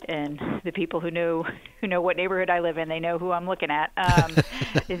 and the people who know what neighborhood I live in, they know who I'm looking at.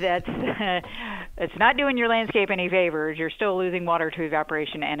 It's not doing your landscape any favors. You're still losing water to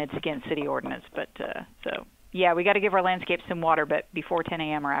evaporation, and it's against city ordinance. But we got to give our landscape some water, but before 10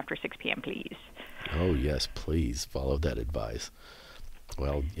 a.m. or after 6 p.m., please. Oh yes, please follow that advice.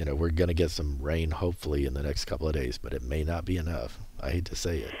 Well, we're going to get some rain hopefully in the next couple of days, but it may not be enough. I hate to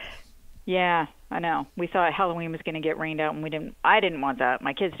say it. Yeah, I know. We thought Halloween was going to get rained out, and I didn't want that.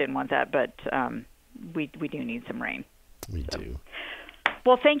 My kids didn't want that, but we do need some rain. We do.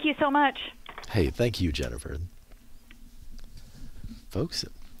 Well, thank you so much. Hey, thank you, Jennifer. Folks,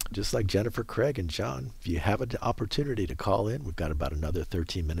 just like Jennifer, Craig, and John, if you have an opportunity to call in, we've got about another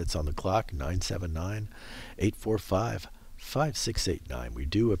 13 minutes on the clock, 979-845-5689. We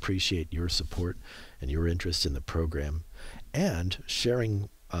do appreciate your support and your interest in the program and sharing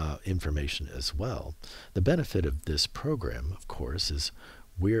information as well. The benefit of this program, of course, is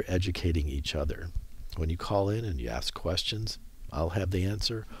we're educating each other. When you call in and you ask questions, I'll have the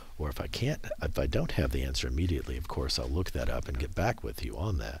answer, or if I don't have the answer immediately, of course, I'll look that up and get back with you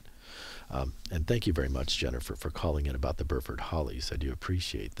on that. And thank you very much, Jennifer, for calling in about the Burford hollies. I do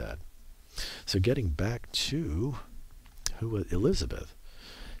appreciate that. So getting back to Elizabeth,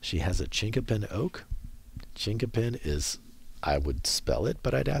 she has a chinkapin oak. Chinkapin is, I would spell it,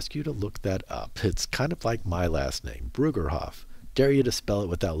 but I'd ask you to look that up. It's kind of like my last name, Brueggerhoff. Dare you to spell it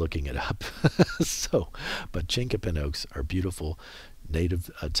without looking it up. But chinkapin oaks are beautiful native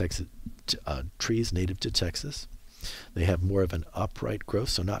trees native to Texas. They have more of an upright growth,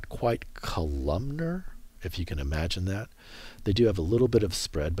 so not quite columnar, if you can imagine that. They do have a little bit of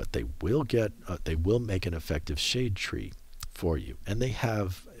spread, but they will make an effective shade tree for you. And they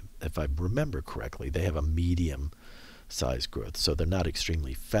have, if I remember correctly, they have a medium size growth, so they're not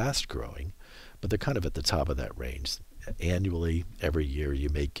extremely fast growing, but they're kind of at the top of that range. Annually, every year, you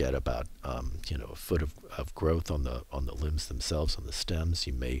may get about a foot of growth on the limbs themselves, on the stems.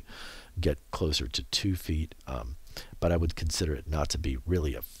 You may get closer to 2 feet, but I would consider it not to be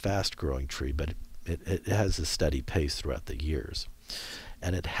really a fast-growing tree, but it has a steady pace throughout the years.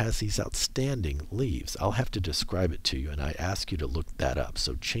 And it has these outstanding leaves. I'll have to describe it to you, and I ask you to look that up.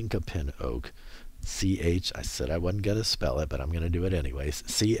 So chinkapin oak, I said I wasn't going to spell it, but I'm going to do it anyways.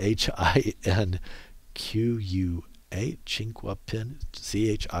 Chinqua, Chinquapin, Chinquapin.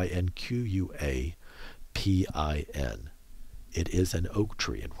 It is an oak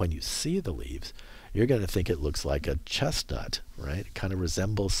tree, and when you see the leaves, you're going to think it looks like a chestnut, right? It kind of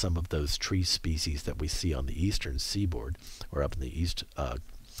resembles some of those tree species that we see on the eastern seaboard or up in the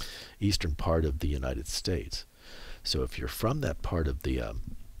eastern part of the United States. So if you're from that part of the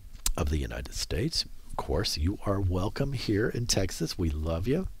United States, of course, you are welcome here in Texas. We love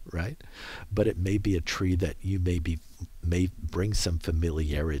you, right? But it may be a tree that you may bring some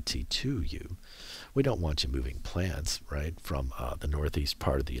familiarity to you. We don't want you moving plants, right, from the northeast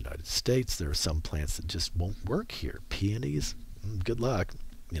part of the United States. There are some plants that just won't work here. Peonies, good luck.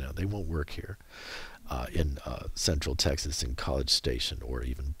 They won't work here. In central Texas, in College Station, or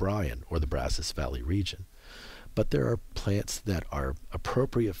even Bryan, or the Brazos Valley region. But there are plants that are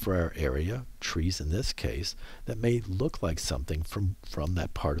appropriate for our area, trees in this case, that may look like something from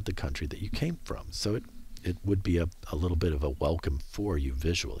that part of the country that you came from. So it would be a little bit of a welcome for you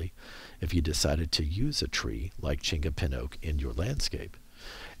visually if you decided to use a tree like chinkapin oak in your landscape.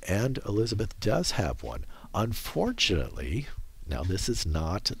 And Elizabeth does have one. Unfortunately, now this is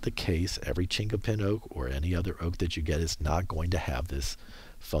not the case. Every chinkapin oak or any other oak that you get is not going to have this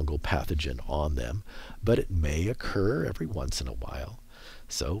fungal pathogen on them, but it may occur every once in a while.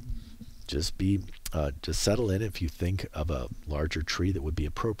 So just settle in. If you think of a larger tree that would be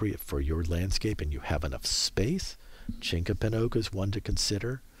appropriate for your landscape and you have enough space, chinkapin oak is one to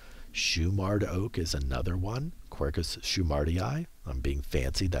consider. Shumard oak is another one. Quercus shumardii. I'm being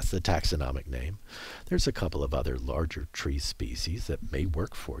fancy. That's the taxonomic name. There's a couple of other larger tree species that may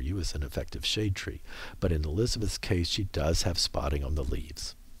work for you as an effective shade tree. But in Elizabeth's case, she does have spotting on the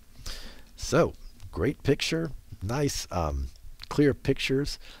leaves. So, great picture. Nice, clear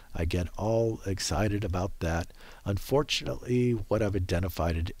pictures. I get all excited about that. Unfortunately, what I've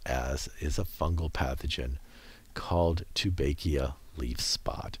identified it as is a fungal pathogen called Tuberculosis leaf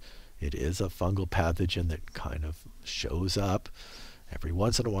spot. It is a fungal pathogen that kind of shows up every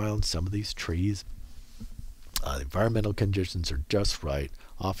once in a while in some of these trees. Environmental conditions are just right.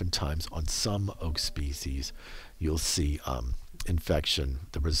 Oftentimes on some oak species, you'll see infection,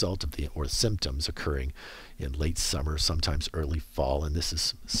 the result of or symptoms occurring in late summer, sometimes early fall, and this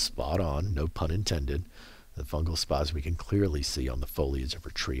is spot on, no pun intended. The fungal spots we can clearly see on the foliage of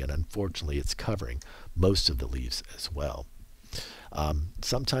a tree, and unfortunately it's covering most of the leaves as well.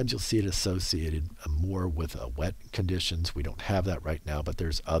 Sometimes you'll see it associated more with wet conditions. We don't have that right now, but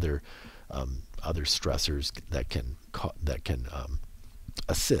there's other stressors that can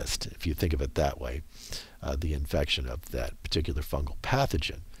assist, if you think of it that way, the infection of that particular fungal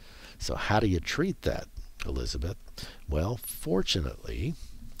pathogen. So how do you treat that, Elizabeth? Well, fortunately,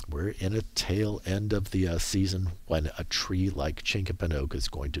 we're in a tail end of the season when a tree like chinkapin oak is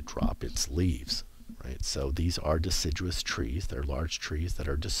going to drop its leaves. Right? So these are deciduous trees. They're large trees that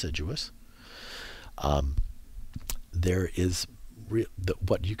are deciduous. There is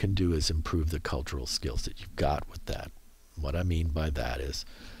what you can do is improve the cultural skills that you've got with that. What I mean by that is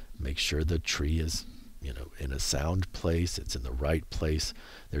make sure the tree is, in a sound place, it's in the right place.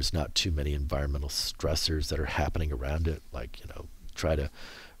 There's not too many environmental stressors that are happening around it, like, try to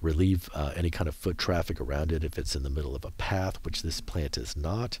relieve any kind of foot traffic around it if it's in the middle of a path, which this plant is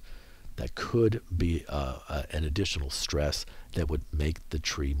not. That could be an additional stress that would make the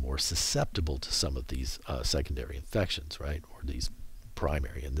tree more susceptible to some of these secondary infections, right? Or these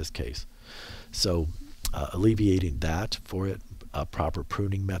primary in this case. So alleviating that for it, proper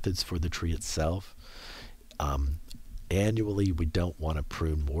pruning methods for the tree itself. Annually, we don't want to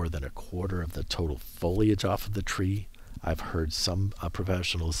prune more than 1/4 of the total foliage off of the tree. I've heard some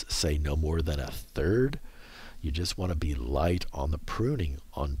professionals say no more than 1/3. You just want to be light on the pruning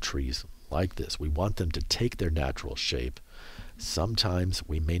on trees like this. We want them to take their natural shape. Sometimes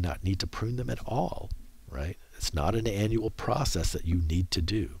we may not need to prune them at all, right? It's not an annual process that you need to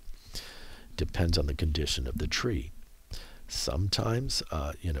do. Depends on the condition of the tree. Sometimes,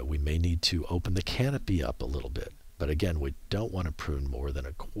 we may need to open the canopy up a little bit. But again, we don't want to prune more than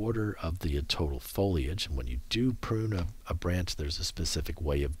 1/4 of the total foliage. And when you do prune a branch, there's a specific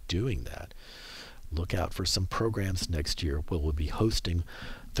way of doing that. Look out for some programs next year where we'll be hosting,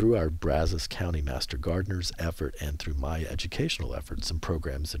 through our Brazos County Master Gardeners effort and through my educational efforts, some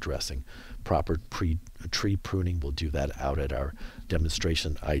programs addressing proper tree pruning. We'll do that out at our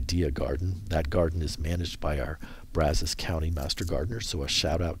demonstration idea garden. That garden is managed by our Brazos County Master Gardeners, so a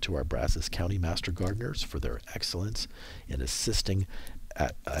shout out to our Brazos County Master Gardeners for their excellence in assisting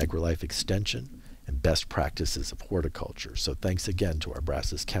at AgriLife Extension and best practices of horticulture. So thanks again to our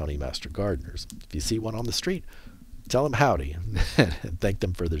Brazos County Master Gardeners. If you see one on the street, tell them howdy and thank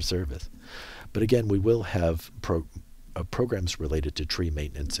them for their service. But again, we will have programs related to tree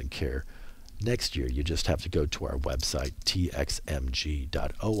maintenance and care next year. You just have to go to our website,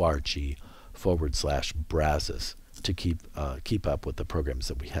 txmg.org/Brazos, to keep up with the programs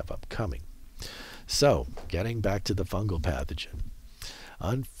that we have upcoming. So, getting back to the fungal pathogen.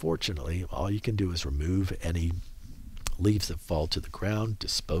 Unfortunately, all you can do is remove any leaves that fall to the ground,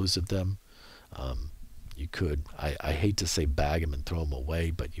 dispose of them. You could, I hate to say bag them and throw them away,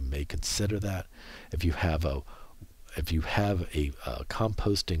 but you may consider that. If you have a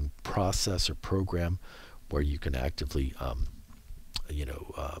composting process or program where you can actively,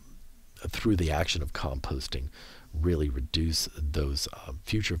 through the action of composting, really reduce those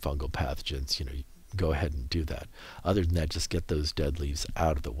future fungal pathogens, go ahead and do that. Other than that, just get those dead leaves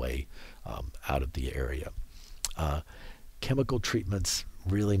out of the way, out of the area. Chemical treatments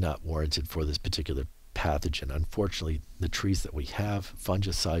really not warranted for this particular pathogen. Unfortunately, the trees that we have,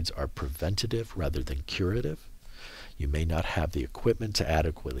 fungicides are preventative rather than curative. You may not have the equipment to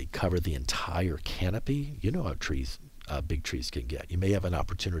adequately cover the entire canopy. You know how trees, big trees can get. You may have an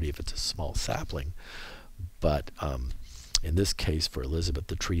opportunity if it's a small sapling, but in this case for Elizabeth,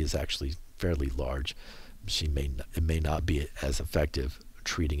 the tree is actually fairly large. It may not be as effective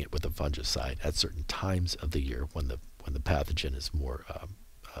treating it with a fungicide at certain times of the year when the pathogen is more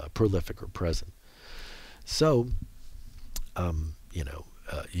prolific or present. So,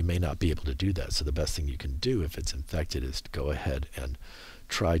 you may not be able to do that. So the best thing you can do if it's infected is to go ahead and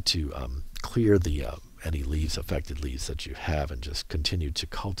try to clear the any affected leaves that you have, and just continue to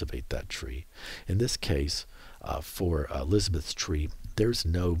cultivate that tree. In this case, for Elizabeth's tree, there's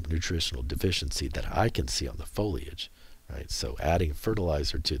no nutritional deficiency that I can see on the foliage, right? So adding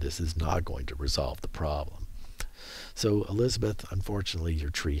fertilizer to this is not going to resolve the problem. So Elizabeth, unfortunately, your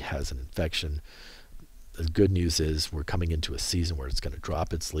tree has an infection. The good news is we're coming into a season where it's going to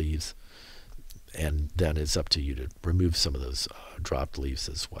drop its leaves, and then it's up to you to remove some of those dropped leaves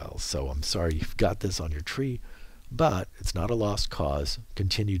as well. So I'm sorry you've got this on your tree, but it's not a lost cause.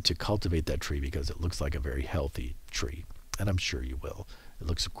 Continue to cultivate that tree because it looks like a very healthy tree, and I'm sure you will. It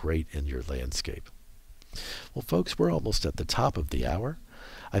looks great in your landscape. Well, folks, we're almost at the top of the hour.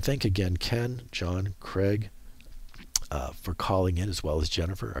 I thank again Ken, John, Craig for calling in, as well as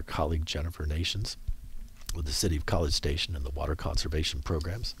Jennifer, our colleague Jennifer Nations, with the City of College Station and the water conservation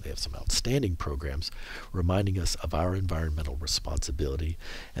programs. They have some outstanding programs reminding us of our environmental responsibility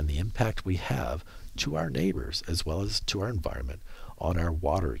and the impact we have to our neighbors as well as to our environment on our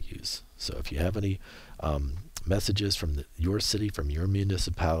water use. So if you have any messages from your city, from your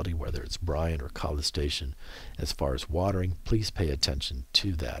municipality, whether it's Bryan or College Station, as far as watering, please pay attention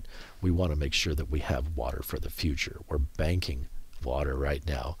to that. We want to make sure that we have water for the future. We're banking water right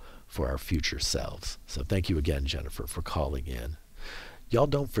now for our future selves. So thank you again, Jennifer, for calling in. Y'all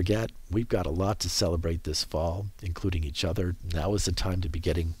don't forget, we've got a lot to celebrate this fall, including each other. Now is the time to be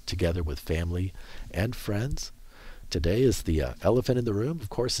getting together with family and friends Today is the elephant in the room. Of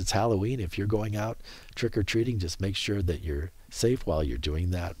course, it's Halloween. If you're going out trick-or-treating, just make sure that you're safe while you're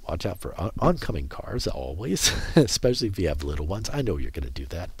doing that. Watch out for oncoming cars always, especially if you have little ones. I know you're going to do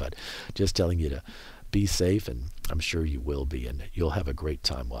that, but just telling you to be safe, and I'm sure you will be, and you'll have a great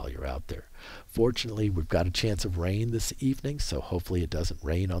time while you're out there. Fortunately, we've got a chance of rain this evening, so hopefully it doesn't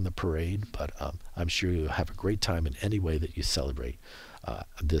rain on the parade, but I'm sure you'll have a great time in any way that you celebrate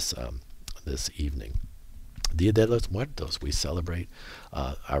this evening. Dia de los Muertos, we celebrate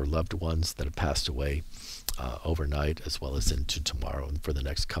our loved ones that have passed away overnight, as well as into tomorrow and for the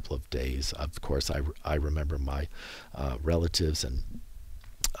next couple of days. Of course, I remember my relatives and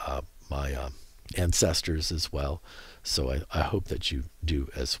my ancestors as well, so I hope that you do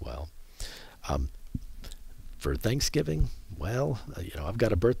as well. For Thanksgiving, well, I've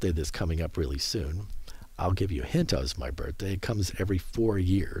got a birthday that's coming up really soon. I'll give you a hint as my birthday. It comes every 4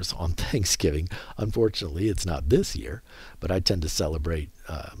 years on Thanksgiving. Unfortunately, it's not this year, but I tend to celebrate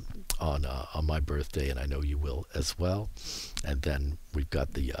on my birthday, and I know you will as well. And then we've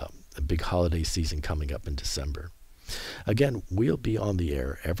got the big holiday season coming up in December. Again, we'll be on the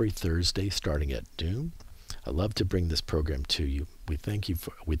air every Thursday starting at noon. I love to bring this program to you.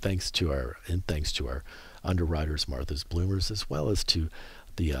 Thanks to our underwriters, Martha's Bloomers, as well as to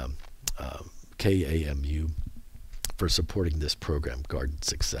the KAMU for supporting this program, Garden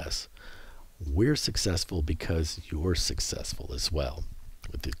Success. We're successful because you're successful as well.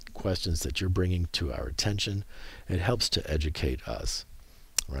 With the questions that you're bringing to our attention, it helps to educate us,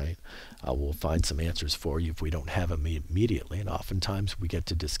 right? We'll find some answers for you if we don't have them immediately, and oftentimes we get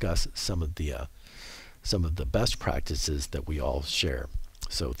to discuss some of the best practices that we all share.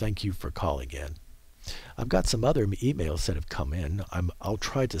 So thank you for calling in. I've got some other emails that have come in. I'll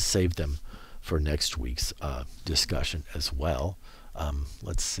try to save them for next week's discussion as well.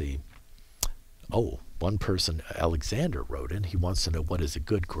 Let's see. Oh, one person, Alexander, wrote in. He wants to know what is a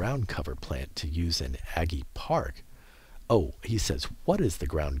good ground cover plant to use in Aggie Park. Oh, he says, what is the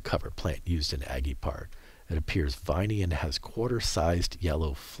ground cover plant used in Aggie Park? It appears viney and has quarter-sized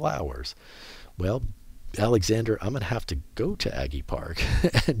yellow flowers. Well, Alexander, I'm going to have to go to Aggie Park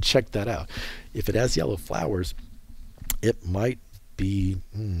and check that out. If it has yellow flowers, it might be,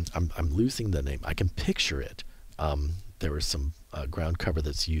 I'm losing the name. I can picture it. There was some ground cover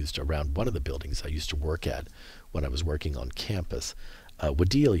that's used around one of the buildings I used to work at when I was working on campus.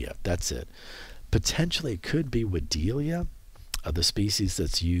 Wedelia, that's it. Potentially it could be Wedelia. The species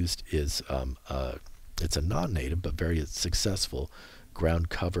that's used is, it's a non-native but very successful ground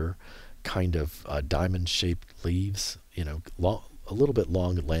cover, kind of diamond-shaped leaves, a little bit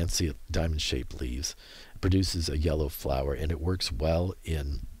long, lancet, diamond-shaped leaves. It produces a yellow flower, and it works well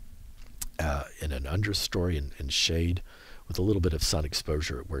in an understory and shade. With a little bit of sun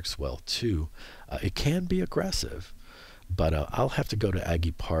exposure, it works well too. It can be aggressive, but I'll have to go to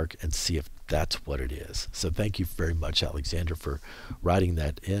Aggie Park and see if that's what it is. So thank you very much, Alexander, for writing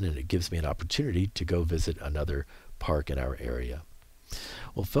that in, and it gives me an opportunity to go visit another park in our area.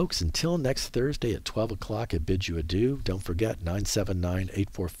 Well, folks, until next Thursday at 12 o'clock, I bid you adieu. Don't forget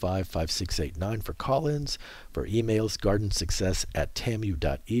 979-845-5689 for call-ins, for emails,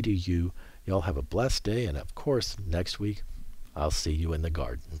 gardensuccess@tamu.edu. Y'all have a blessed day, and of course, next week, I'll see you in the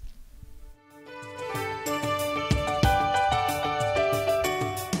garden.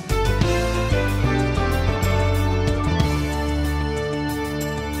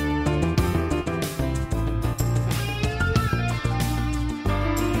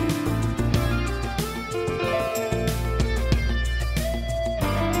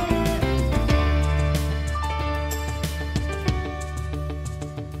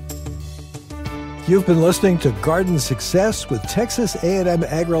 You've been listening to Garden Success with Texas A&M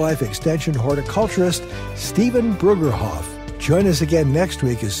AgriLife Extension horticulturist Stephen Brueggerhoff. Join us again next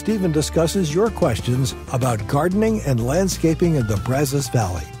week as Stephen discusses your questions about gardening and landscaping in the Brazos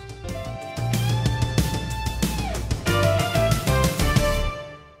Valley.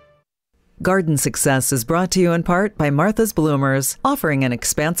 Garden Success is brought to you in part by Martha's Bloomers, offering an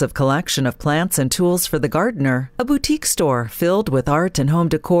expansive collection of plants and tools for the gardener, a boutique store filled with art and home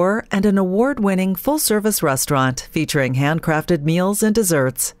decor, and an award-winning full-service restaurant featuring handcrafted meals and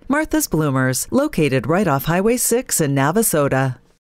desserts. Martha's Bloomers, located right off Highway 6 in Navasota.